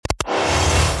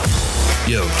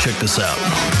Yo, check this out.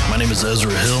 My name is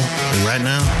Ezra Hill, and right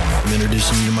now, I'm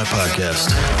introducing you to my podcast.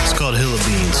 It's called Hill of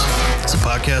Beans. It's a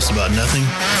podcast about nothing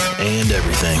and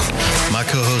everything. My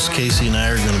co-host Casey and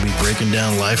I are going to be breaking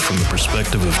down life from the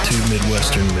perspective of two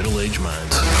Midwestern middle-aged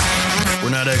minds.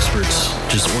 We're not experts,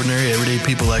 just ordinary, everyday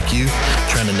people like you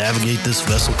trying to navigate this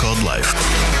vessel called life.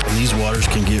 And these waters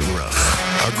can get rough.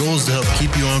 Our goal is to help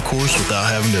keep you on course without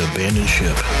having to abandon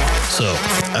ship. So,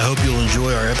 I hope you'll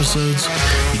enjoy our episodes.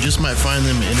 You just might find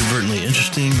them inadvertently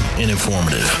interesting and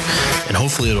informative. And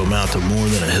hopefully it'll amount to more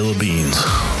than a hill of beans.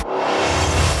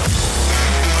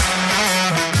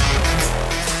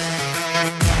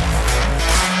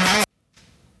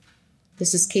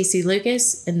 This is Casey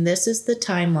Lucas, and this is the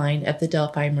timeline of the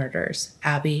Delphi murders,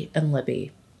 Abby and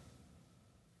Libby.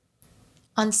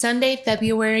 On Sunday,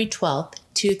 February 12th,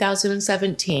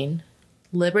 2017,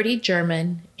 Liberty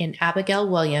German and Abigail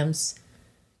Williams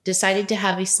decided to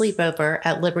have a sleepover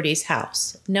at Liberty's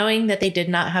house, knowing that they did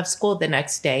not have school the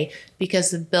next day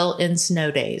because of built-in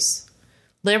snow days.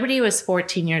 Liberty was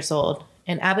 14 years old,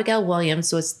 and Abigail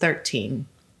Williams was 13.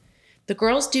 The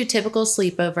girls do typical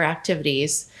sleepover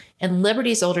activities, and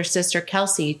Liberty's older sister,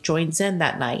 Kelsey, joins in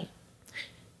that night.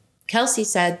 Kelsey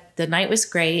said the night was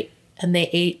great, and they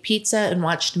ate pizza and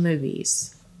watched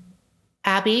movies.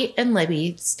 Abby and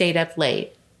Libby stayed up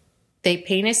late. They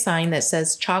paint a sign that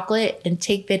says chocolate and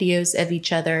take videos of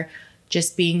each other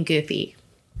just being goofy.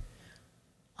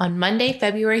 On Monday,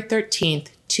 February 13th,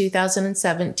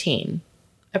 2017,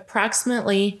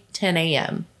 approximately 10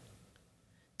 a.m.,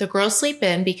 the girls sleep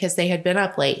in because they had been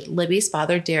up late. Libby's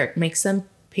father, Derek, makes them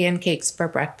pancakes for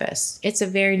breakfast. It's a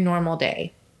very normal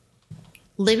day.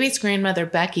 Libby's grandmother,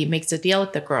 Becky, makes a deal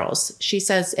with the girls. She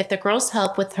says if the girls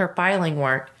help with her filing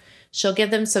work, she'll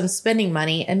give them some spending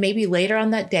money, and maybe later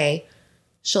on that day,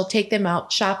 she'll take them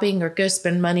out shopping or go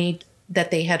spend money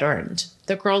that they had earned.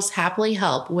 The girls happily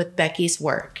help with Becky's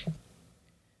work.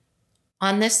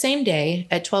 On this same day,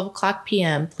 at 12 o'clock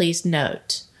p.m., please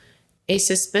note, a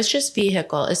suspicious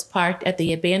vehicle is parked at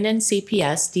the abandoned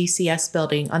CPS-DCS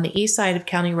building on the east side of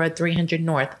County Road 300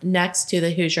 North, next to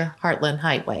the Hoosier Heartland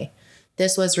Highway.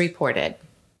 This was reported.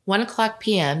 1 o'clock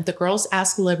p.m., the girls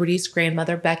asked Liberty's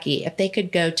grandmother, Becky, if they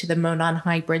could go to the Monon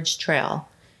High Bridge Trail.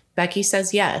 Becky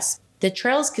says yes. The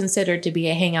trail is considered to be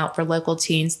a hangout for local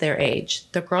teens their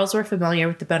age. The girls were familiar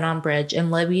with the Monon Bridge,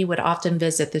 and Libby would often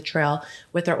visit the trail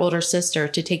with her older sister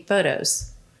to take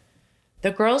photos.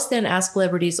 The girls then asked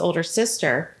Liberty's older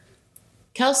sister,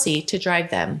 Kelsey, to drive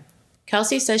them.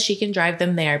 Kelsey says she can drive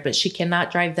them there, but she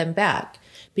cannot drive them back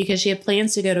because she had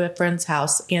plans to go to a friend's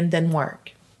house and then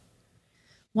work.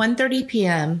 1:30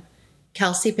 p.m.,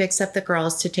 Kelsey picks up the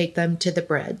girls to take them to the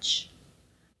bridge.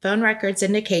 Phone records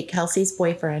indicate Kelsey's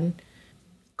boyfriend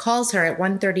calls her at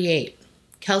 1:38.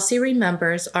 Kelsey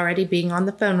remembers already being on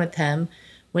the phone with him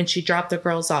when she dropped the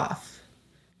girls off,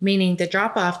 meaning the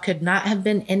drop-off could not have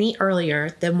been any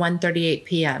earlier than 1:38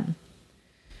 p.m.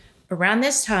 Around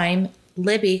this time,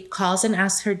 Libby calls and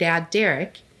asks her dad,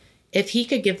 Derek, if he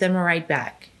could give them a ride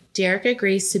back. Derek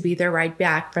agrees to be their ride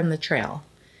back from the trail.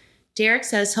 Derek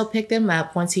says he'll pick them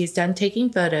up once he's done taking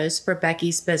photos for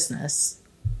Becky's business.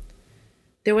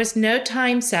 There was no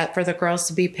time set for the girls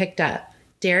to be picked up.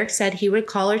 Derek said he would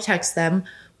call or text them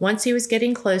once he was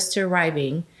getting close to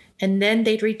arriving, and then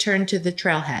they'd return to the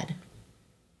trailhead.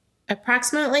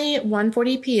 Approximately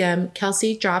 1:40 p.m.,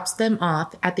 Kelsey drops them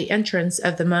off at the entrance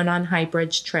of the Monon High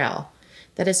Bridge Trail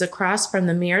that is across from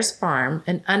the Mears Farm,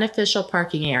 an unofficial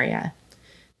parking area.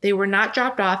 They were not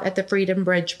dropped off at the Freedom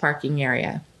Bridge parking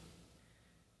area.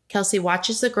 Kelsey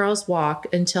watches the girls walk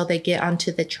until they get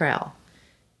onto the trail.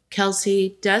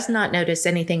 Kelsey does not notice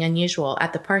anything unusual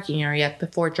at the parking area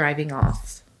before driving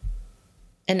off.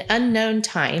 An unknown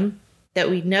time that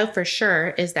we know for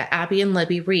sure is that Abby and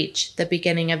Libby reach the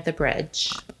beginning of the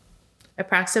bridge.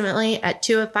 Approximately at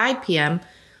 2:05 p.m.,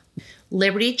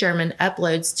 Liberty German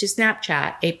uploads to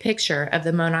Snapchat a picture of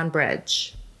the Monon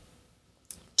Bridge.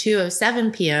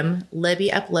 2:07 p.m., Libby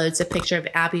uploads a picture of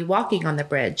Abby walking on the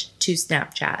bridge to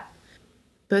Snapchat.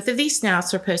 Both of these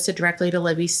snaps were posted directly to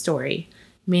Libby's story,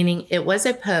 meaning it was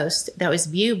a post that was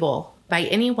viewable by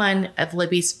any one of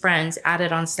Libby's friends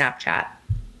added on Snapchat.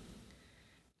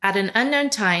 At an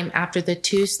unknown time after the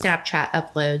two Snapchat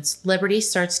uploads, Liberty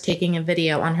starts taking a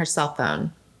video on her cell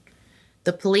phone.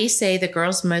 The police say the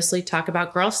girls mostly talk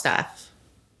about girl stuff.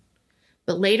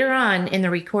 But later on in the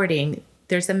recording,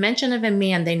 there's a mention of a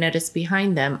man they notice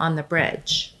behind them on the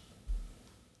bridge.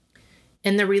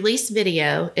 In the released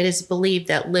video, it is believed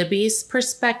that Libby's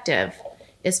perspective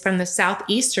is from the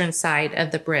southeastern side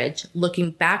of the bridge,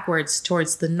 looking backwards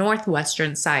towards the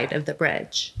northwestern side of the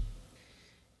bridge.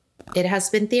 It has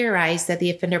been theorized that the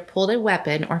offender pulled a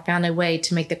weapon or found a way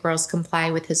to make the girls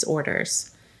comply with his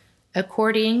orders.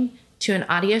 According to an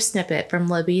audio snippet from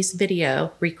Libby's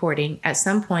video recording, at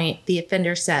some point the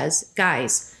offender says,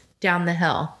 "Guys, down the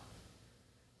hill."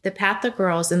 The path the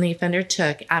girls and the offender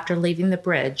took after leaving the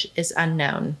bridge is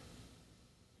unknown.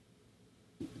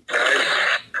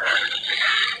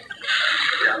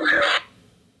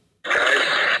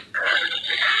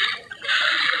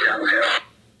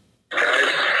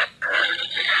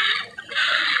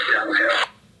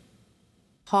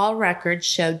 Call records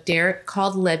showed Derek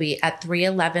called Libby at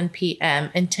 3:11 p.m.,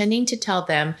 intending to tell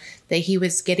them that he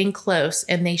was getting close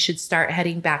and they should start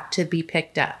heading back to be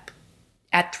picked up.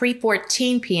 At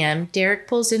 3:14 p.m., Derek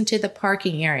pulls into the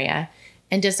parking area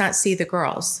and does not see the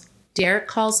girls. Derek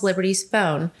calls Liberty's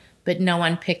phone, but no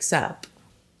one picks up.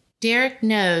 Derek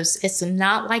knows it's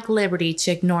not like Liberty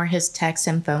to ignore his texts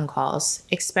and phone calls,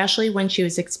 especially when she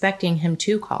was expecting him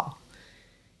to call.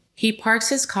 He parks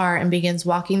his car and begins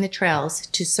walking the trails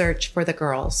to search for the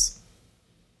girls.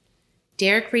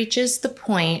 Derek reaches the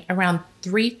point around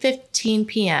 3:15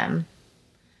 p.m.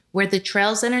 where the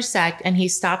trails intersect, and he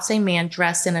stops a man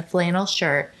dressed in a flannel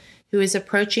shirt who is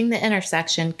approaching the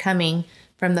intersection coming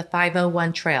from the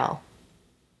 501 trail.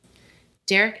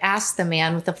 Derek asks the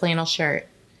man with the flannel shirt,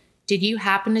 "Did you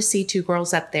happen to see two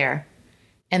girls up there?"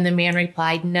 And the man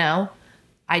replied, "No,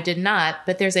 I did not,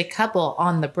 but there's a couple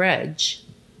on the bridge."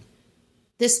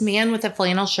 This man with a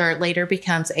flannel shirt later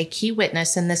becomes a key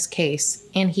witness in this case,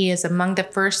 and he is among the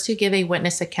first to give a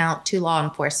witness account to law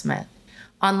enforcement.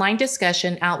 Online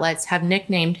discussion outlets have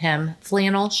nicknamed him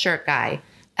Flannel Shirt Guy,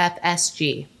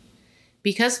 FSG.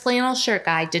 Because Flannel Shirt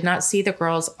Guy did not see the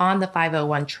girls on the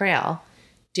 501 trail,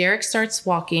 Derek starts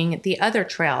walking the other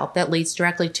trail that leads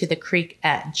directly to the creek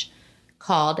edge,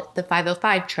 called the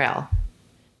 505 trail.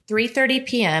 3:30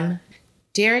 p.m.,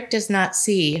 Derek does not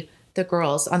see the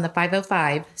girls on the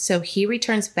 505, so he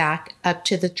returns back up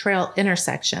to the trail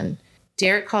intersection.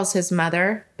 Derek calls his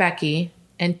mother, Becky,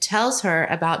 and tells her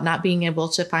about not being able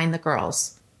to find the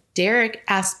girls. Derek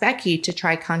asks Becky to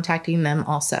try contacting them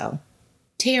also.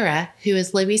 Tara, who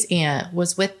is Libby's aunt,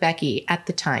 was with Becky at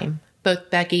the time. Both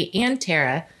Becky and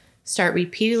Tara start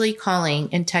repeatedly calling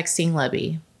and texting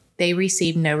Libby. They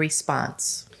receive no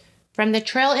response. From the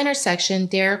trail intersection,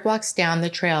 Derek walks down the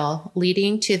trail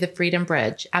leading to the Freedom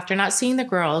Bridge. After not seeing the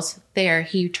girls there,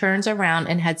 he turns around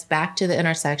and heads back to the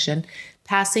intersection,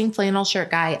 passing Flannel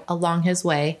Shirt Guy along his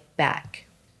way back.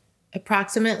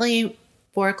 Approximately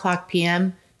 4:00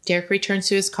 p.m., Derek returns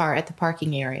to his car at the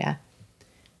parking area.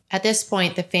 At this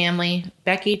point, the family,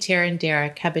 Becky, Tara, and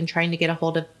Derek, have been trying to get a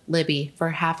hold of Libby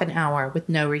for half an hour with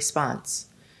no response.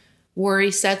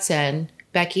 Worry sets in.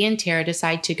 Becky and Tara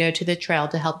decide to go to the trail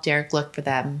to help Derek look for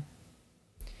them.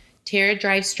 Tara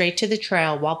drives straight to the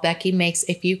trail while Becky makes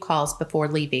a few calls before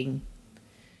leaving.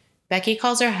 Becky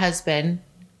calls her husband,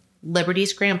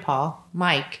 Liberty's grandpa,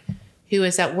 Mike, who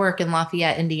is at work in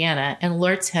Lafayette, Indiana, and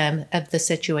alerts him of the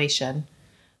situation.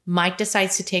 Mike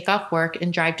decides to take off work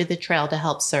and drive to the trail to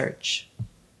help search.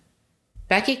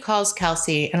 Becky calls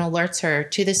Kelsey and alerts her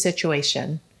to the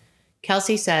situation.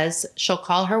 Kelsey says she'll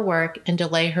call her work and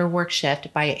delay her work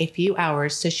shift by a few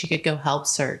hours so she could go help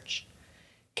search.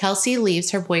 Kelsey leaves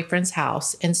her boyfriend's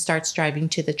house and starts driving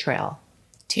to the trail.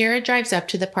 Tara drives up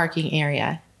to the parking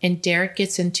area, and Derek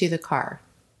gets into the car.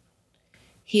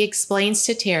 He explains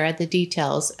to Tara the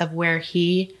details of where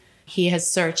he has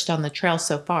searched on the trail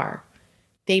so far.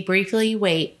 They briefly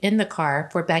wait in the car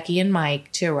for Becky and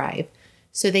Mike to arrive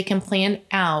so they can plan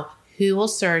out who will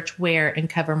search where and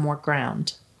cover more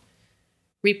ground.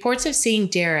 Reports of seeing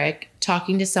Derek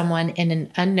talking to someone in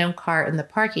an unknown car in the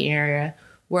parking area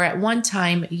were at one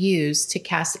time used to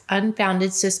cast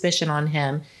unfounded suspicion on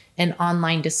him in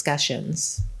online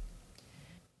discussions.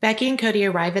 Becky and Cody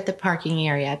arrive at the parking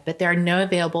area, but there are no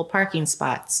available parking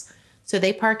spots, so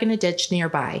they park in a ditch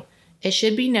nearby. It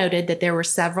should be noted that there were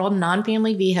several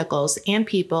non-family vehicles and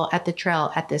people at the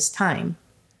trail at this time.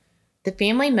 The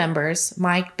family members,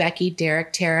 Mike, Becky,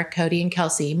 Derek, Tara, Cody, and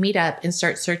Kelsey, meet up and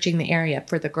start searching the area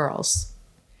for the girls.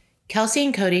 Kelsey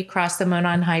and Cody cross the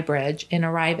Monon High Bridge and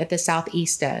arrive at the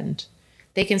southeast end.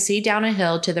 They can see down a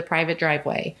hill to the private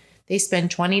driveway. They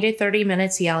spend 20 to 30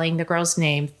 minutes yelling the girl's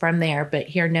name from there, but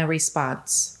hear no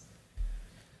response.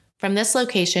 From this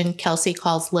location, Kelsey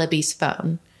calls Libby's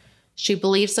phone. She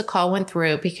believes the call went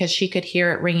through because she could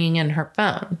hear it ringing in her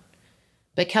phone.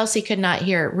 But Kelsey could not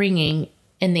hear it ringing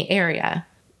in the area.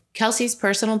 Kelsey's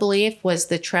personal belief was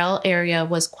the trail area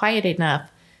was quiet enough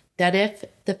that if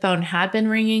the phone had been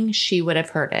ringing, she would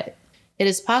have heard it. It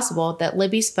is possible that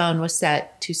Libby's phone was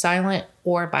set to silent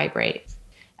or vibrate.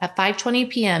 At 5:20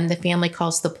 p.m., the family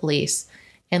calls the police.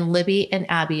 and Libby and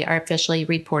Abby are officially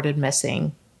reported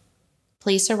missing.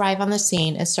 Police arrive on the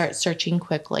scene and start searching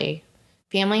quickly.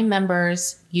 Family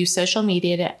members use social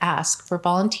media to ask for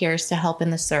volunteers to help in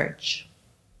the search.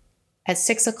 At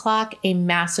 6 o'clock, a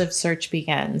massive search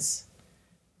begins.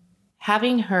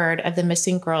 Having heard of the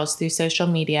missing girls through social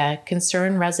media,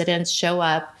 concerned residents show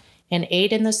up and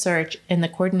aid in the search in the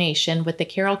coordination with the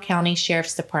Carroll County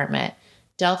Sheriff's Department,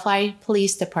 Delphi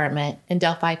Police Department, and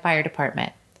Delphi Fire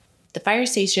Department. The fire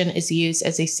station is used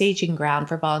as a staging ground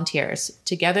for volunteers.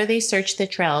 Together, they search the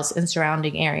trails and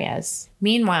surrounding areas.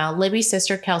 Meanwhile, Libby's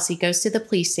sister Kelsey goes to the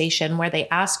police station where they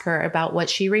ask her about what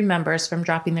she remembers from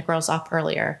dropping the girls off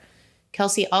earlier.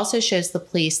 Kelsey also shows the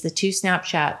police the 2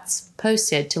 snapshots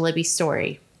posted to Libby's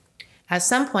story. At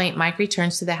some point, Mike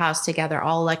returns to the house to gather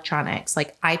all electronics,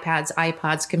 like iPads,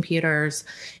 iPods, computers,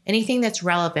 anything that's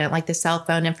relevant, like the cell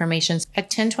phone information. At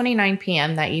 10:29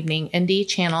 p.m. that evening, ND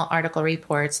Channel article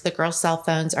reports the girls' cell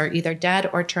phones are either dead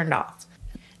or turned off.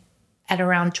 At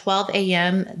around 12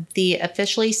 a.m., the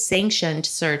officially sanctioned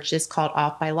search is called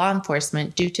off by law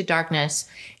enforcement due to darkness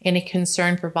and a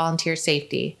concern for volunteer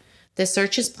safety. The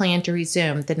search is planned to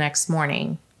resume the next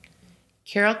morning.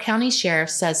 Carroll County Sheriff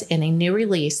says in a new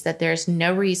release that there is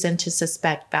no reason to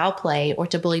suspect foul play or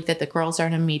to believe that the girls are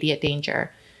in immediate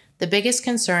danger. The biggest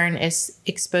concern is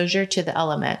exposure to the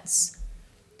elements.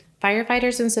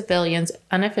 Firefighters and civilians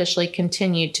unofficially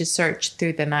continued to search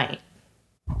through the night.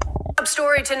 Top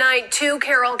story tonight, 2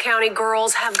 Carroll County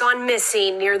girls have gone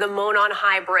missing near the Monon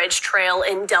High Bridge Trail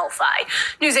in Delphi.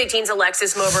 News 18's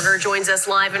Alexis Moberger joins us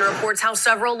live and reports how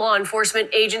several law enforcement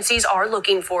agencies are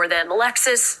looking for them.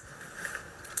 Alexis.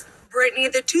 Brittany,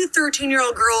 the 2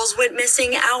 13-year-old girls went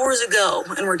missing hours ago,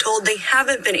 and we're told they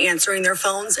haven't been answering their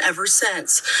phones ever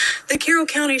since. The Carroll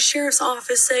County Sheriff's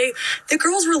Office say the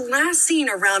girls were last seen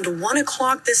around 1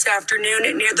 o'clock this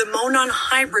afternoon near the Monon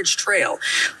High Bridge Trail.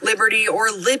 Liberty, or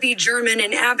Libby German,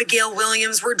 and Abigail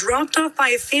Williams were dropped off by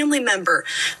a family member.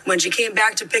 When she came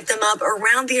back to pick them up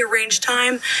around the arranged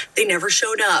time, they never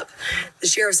showed up. The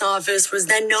Sheriff's Office was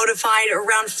then notified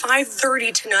around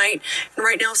 5:30 tonight, and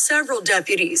right now several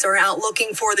deputies are out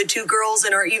looking for the 2 girls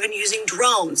and are even using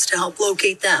drones to help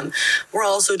locate them. We're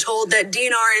also told that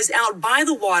DNR is out by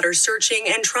the water searching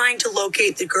and trying to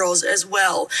locate the girls as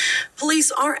well.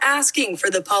 Police are asking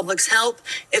for the public's help.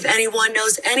 If anyone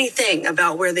knows anything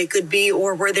about where they could be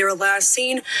or where they were last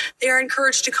seen, they are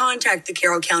encouraged to contact the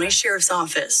Carroll County Sheriff's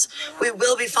Office. We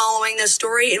will be following this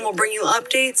story and will bring you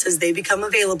updates as they become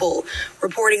available.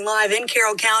 Reporting live in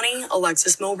Carroll County,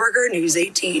 Alexis Moberger, News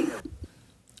 18.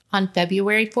 On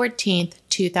February 14,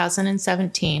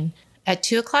 2017, at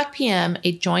 2 o'clock p.m.,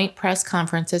 a joint press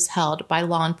conference is held by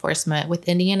law enforcement with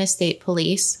Indiana State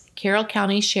Police, Carroll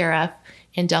County Sheriff,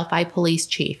 and Delphi Police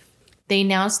Chief. They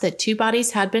announced that 2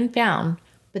 bodies had been found,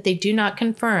 but they do not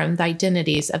confirm the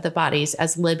identities of the bodies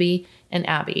as Libby and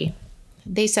Abby.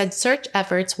 They said search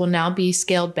efforts will now be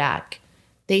scaled back.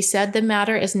 They said the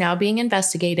matter is now being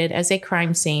investigated as a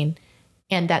crime scene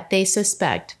and that they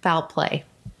suspect foul play.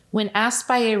 When asked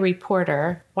by a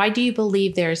reporter, "Why do you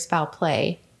believe there is foul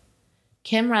play?"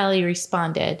 Kim Riley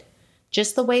responded,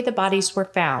 "Just the way the bodies were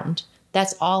found.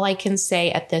 That's all I can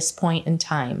say at this point in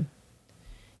time."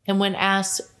 And when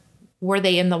asked, "Were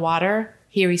they in the water?"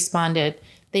 he responded,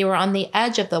 "They were on the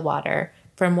edge of the water.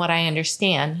 From what I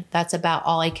understand, that's about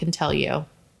all I can tell you."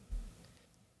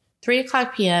 3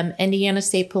 o'clock p.m., Indiana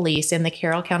State Police and the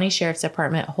Carroll County Sheriff's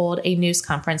Department hold a news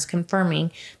conference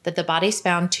confirming that the bodies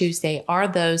found Tuesday are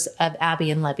those of Abby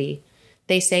and Libby.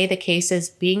 They say the case is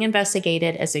being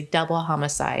investigated as a double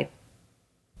homicide.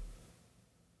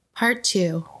 Part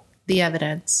 2. The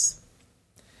Evidence.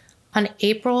 On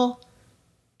April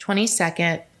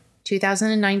 22nd,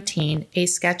 2019, a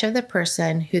sketch of the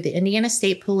person who the Indiana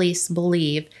State Police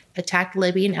believe attacked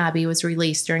Libby and Abby was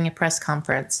released during a press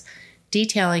conference,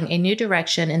 detailing a new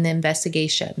direction in the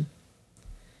investigation.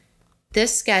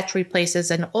 This sketch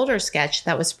replaces an older sketch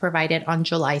that was provided on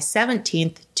July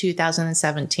 17,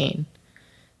 2017.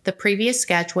 The previous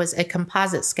sketch was a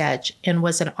composite sketch and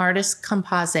was an artist's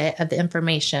composite of the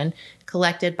information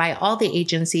collected by all the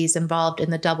agencies involved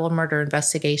in the double murder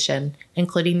investigation,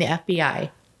 including the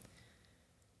FBI.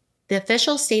 The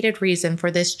official stated reason for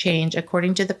this change,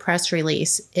 according to the press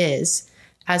release, is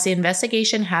as the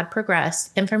investigation had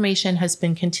progressed, information has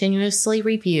been continuously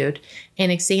reviewed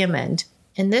and examined,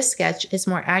 and this sketch is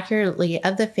more accurately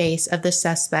of the face of the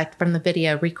suspect from the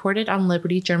video recorded on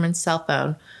Liberty German's cell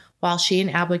phone while she and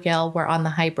Abigail were on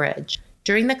the high bridge.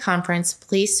 During the conference,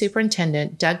 Police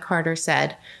Superintendent Doug Carter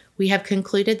said, "We have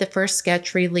concluded the first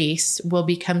sketch release will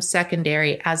become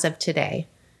secondary as of today.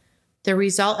 The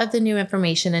result of the new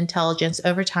information intelligence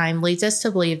over time leads us to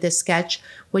believe this sketch,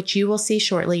 which you will see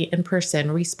shortly in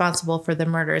person, responsible for the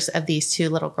murders of these 2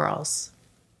 little girls.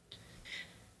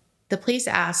 The police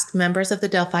asked members of the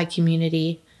Delphi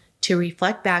community to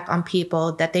reflect back on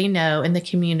people that they know in the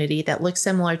community that look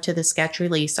similar to the sketch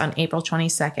released on April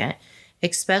 22nd,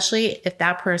 especially if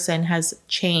that person has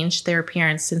changed their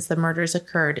appearance since the murders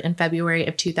occurred in February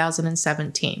of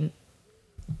 2017.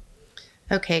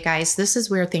 Okay, guys, this is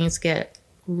where things get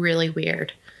really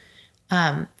weird.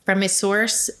 From a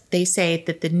source, they say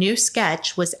that the new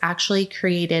sketch was actually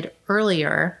created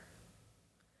earlier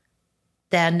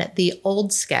than the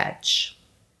old sketch.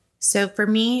 So for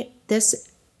me,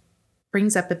 this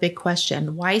brings up a big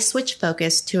question. Why switch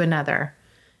focus to another?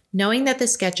 Knowing that the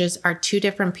sketches are 2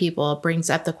 different people brings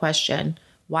up the question,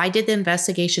 why did the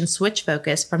investigation switch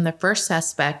focus from the first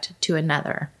suspect to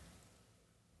another?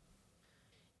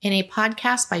 In a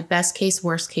podcast by Best Case,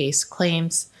 Worst Case,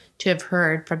 claims to have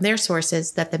heard from their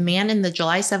sources that the man in the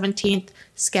July 17th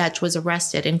sketch was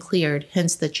arrested and cleared,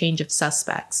 hence the change of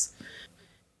suspects.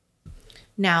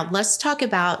 Now, let's talk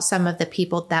about some of the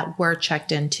people that were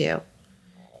checked into.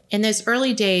 In those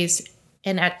early days,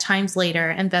 and at times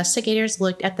later, investigators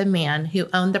looked at the man who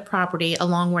owned the property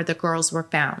along where the girls were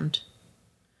found.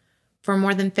 For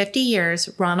more than 50 years,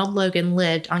 Ronald Logan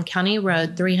lived on County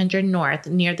Road 300 North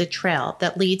near the trail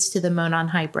that leads to the Monon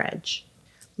High Bridge.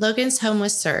 Logan's home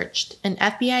was searched, and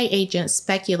FBI agents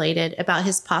speculated about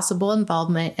his possible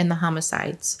involvement in the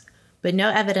homicides, but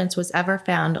no evidence was ever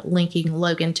found linking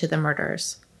Logan to the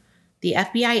murders. The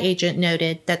FBI agent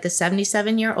noted that the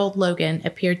 77-year-old Logan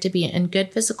appeared to be in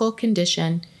good physical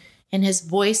condition, and his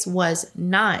voice was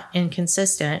not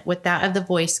inconsistent with that of the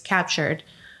voice captured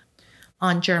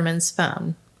on German's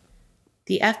phone.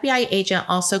 The FBI agent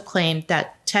also claimed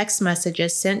that text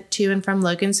messages sent to and from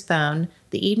Logan's phone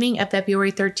the evening of February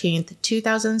 13,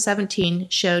 2017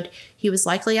 showed he was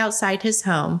likely outside his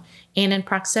home and in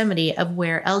proximity of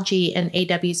where LG and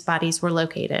AW's bodies were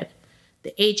located.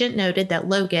 The agent noted that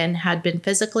Logan had been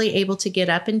physically able to get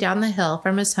up and down the hill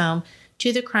from his home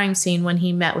to the crime scene when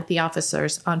he met with the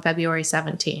officers on February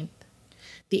 17th.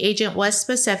 The agent was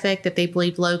specific that they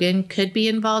believed Logan could be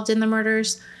involved in the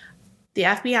murders. The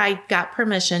FBI got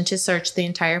permission to search the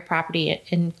entire property,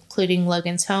 including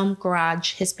Logan's home,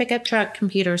 garage, his pickup truck,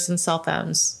 computers, and cell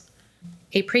phones.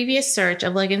 A previous search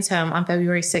of Logan's home on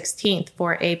February 16th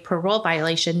for a parole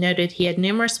violation noted he had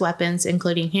numerous weapons,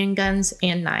 including handguns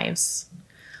and knives.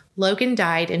 Logan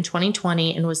died in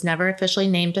 2020 and was never officially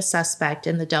named a suspect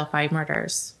in the Delphi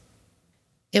murders.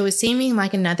 It was seeming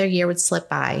like another year would slip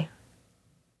by.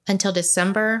 Until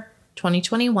December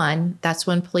 2021, that's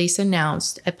when police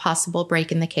announced a possible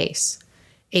break in the case.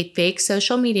 A fake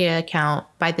social media account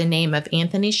by the name of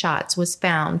Anthony Schatz was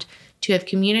found to have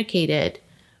communicated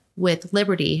with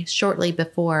Liberty shortly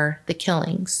before the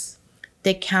killings. The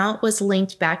account was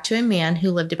linked back to a man who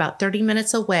lived about 30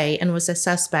 minutes away and was a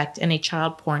suspect in a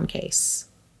child porn case.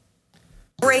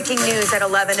 Breaking news at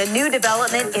 11, a new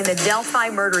development in the Delphi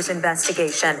murders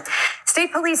investigation.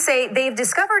 State police say they've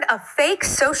discovered a fake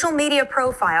social media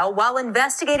profile while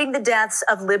investigating the deaths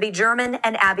of Libby German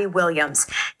and Abby Williams.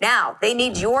 Now, they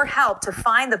need your help to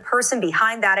find the person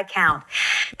behind that account.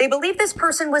 They believe this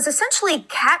person was essentially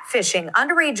catfishing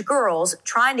underage girls,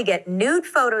 trying to get nude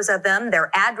photos of them,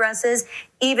 their addresses,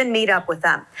 even meet up with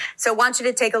them. So I want you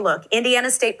to take a look.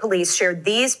 Indiana State Police shared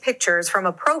these pictures from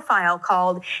a profile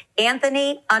called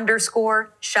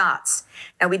Anthony_Schatz.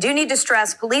 Now, we do need to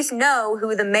stress police know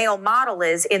who the male model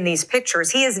is in these pictures.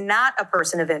 He is not a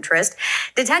person of interest.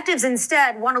 Detectives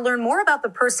instead want to learn more about the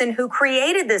person who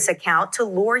created this account to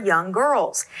lure young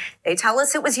girls. They tell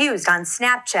us it was used on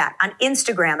Snapchat, on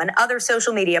Instagram, and other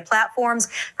social media platforms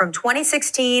from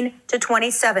 2016 to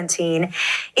 2017.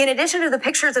 In addition to the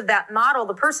pictures of that model,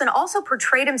 the person also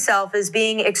portrayed himself as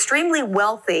being extremely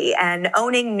wealthy and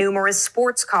owning numerous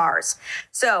sports cars.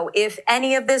 So if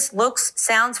any of this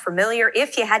sounds familiar,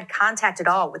 if you had contact at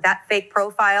all with that fake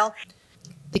profile.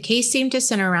 The case seemed to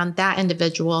center around that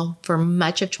individual for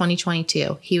much of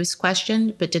 2022. He was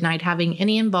questioned but denied having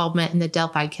any involvement in the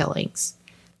Delphi killings.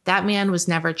 That man was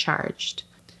never charged.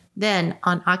 Then,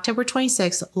 on October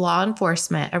 26th, law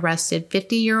enforcement arrested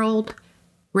 50-year-old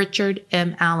Richard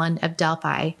M. Allen of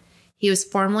Delphi. He was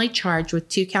formally charged with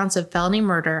 2 counts of felony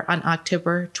murder on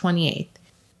October 28th.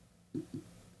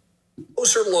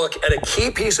 Closer look at a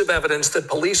key piece of evidence that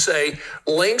police say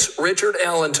links Richard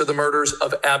Allen to the murders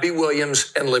of Abby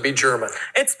Williams and Libby German.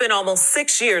 It's been almost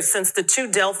 6 years since the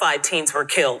two Delphi teens were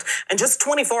killed. And just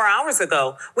 24 hours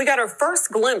ago, we got our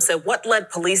first glimpse at what led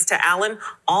police to Allen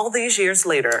all these years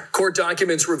later. Court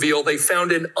documents reveal they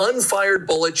found an unfired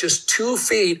bullet just 2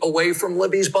 feet away from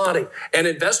Libby's body. And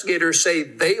investigators say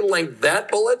they linked that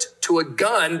bullet to a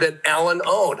gun that Allen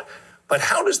owned. But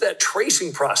how does that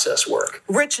tracing process work?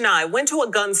 Rich and I went to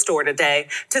a gun store today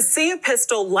to see a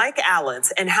pistol like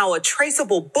Allen's and how a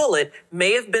traceable bullet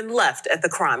may have been left at the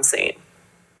crime scene.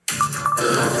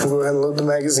 We'll go ahead and load the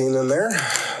magazine in there.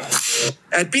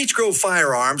 At Beech Grove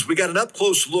Firearms, we got an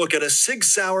up-close look at a Sig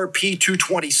Sauer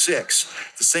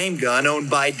P226, the same gun owned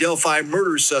by Delphi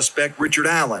murder suspect Richard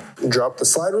Allen. Drop the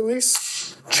slide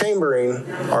release, chambering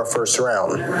our first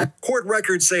round. Court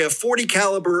records say a .40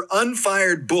 caliber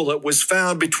unfired bullet was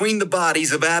found between the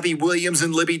bodies of Abby Williams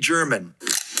and Libby German.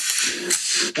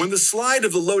 When the slide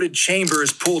of the loaded chamber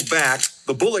is pulled back,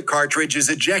 the bullet cartridge is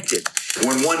ejected.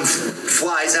 When one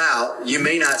flies out, you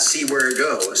may not see where it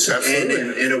goes. Absolutely.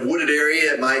 And in a wooded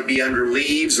area, it might be under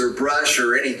leaves or brush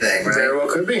or anything, right? Very well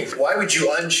could be. Why would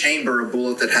you unchamber a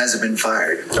bullet that hasn't been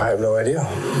fired? I have no idea.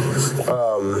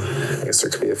 I guess there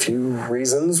could be a few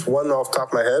reasons. One off the top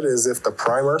of my head is if the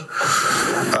primer,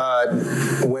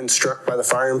 when struck by the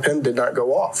firing pin, did not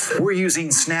go off. We're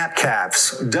using snap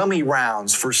caps, dummy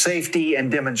rounds for safety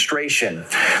and demonstration.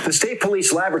 The State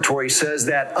Police Laboratory says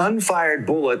that unfired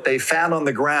bullet they found on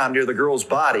the ground near the girls'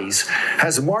 bodies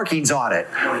has markings on it,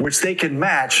 which they can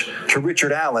match to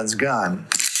Richard Allen's gun.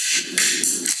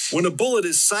 When a bullet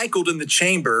is cycled in the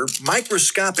chamber,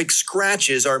 microscopic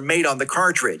scratches are made on the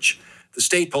cartridge. The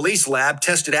State Police Lab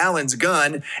tested Allen's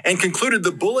gun and concluded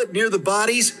the bullet near the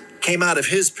bodies came out of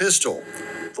his pistol.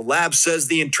 The lab says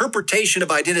the interpretation of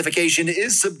identification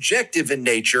is subjective in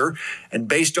nature and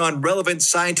based on relevant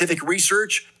scientific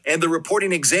research and the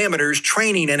reporting examiner's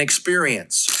training and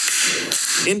experience.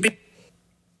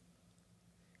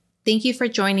 Thank you for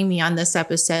joining me on this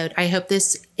episode. I hope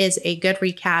this is a good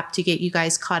recap to get you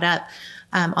guys caught up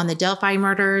on the Delphi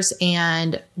murders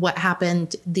and what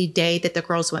happened the day that the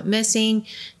girls went missing,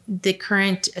 the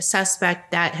current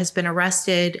suspect that has been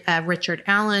arrested, Richard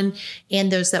Allen,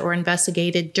 and those that were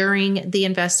investigated during the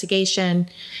investigation.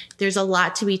 There's a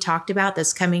lot to be talked about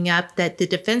that's coming up that the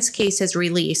defense case has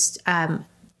released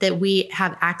that we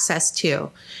have access to.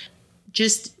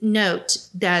 Just note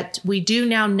that we do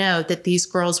now know that these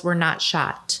girls were not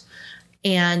shot,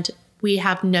 and we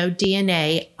have no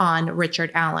DNA on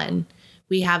Richard Allen.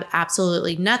 We have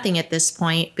absolutely nothing at this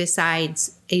point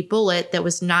besides a bullet that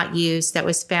was not used that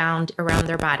was found around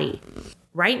their body.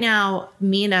 Right now,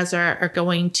 me and Ezra are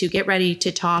going to get ready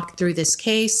to talk through this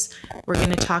case. We're going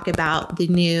to talk about the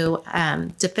new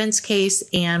defense case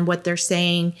and what they're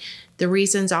saying. The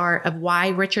reasons are of why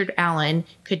Richard Allen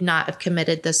could not have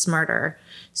committed this murder.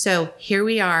 So here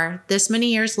we are this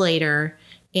many years later,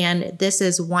 and this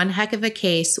is one heck of a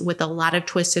case with a lot of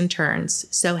twists and turns.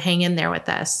 So hang in there with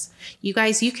us. You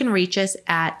guys, you can reach us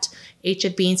at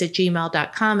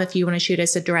hofbeans@gmail.com if you want to shoot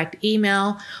us a direct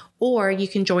email, or you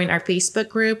can join our Facebook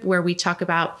group where we talk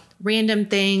about random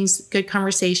things, good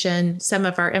conversation, some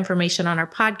of our information on our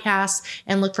podcast,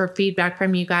 and look for feedback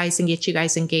from you guys and get you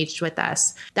guys engaged with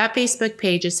us. That Facebook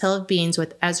page is Hill of Beans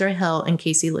with Ezra Hill and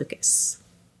Casey Lucas.